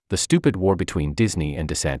the stupid war between Disney and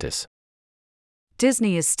DeSantis.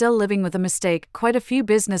 Disney is still living with a mistake quite a few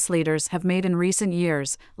business leaders have made in recent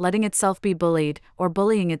years, letting itself be bullied, or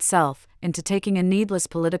bullying itself, into taking a needless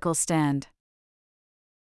political stand.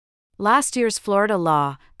 Last year's Florida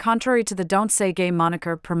law, contrary to the "Don't Say Gay"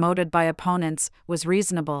 moniker promoted by opponents, was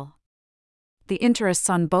reasonable. The interests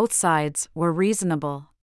on both sides were reasonable.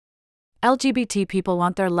 LGBT people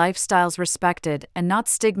want their lifestyles respected and not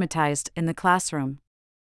stigmatized in the classroom.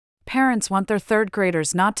 Parents want their third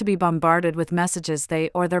graders not to be bombarded with messages they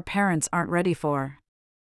or their parents aren't ready for.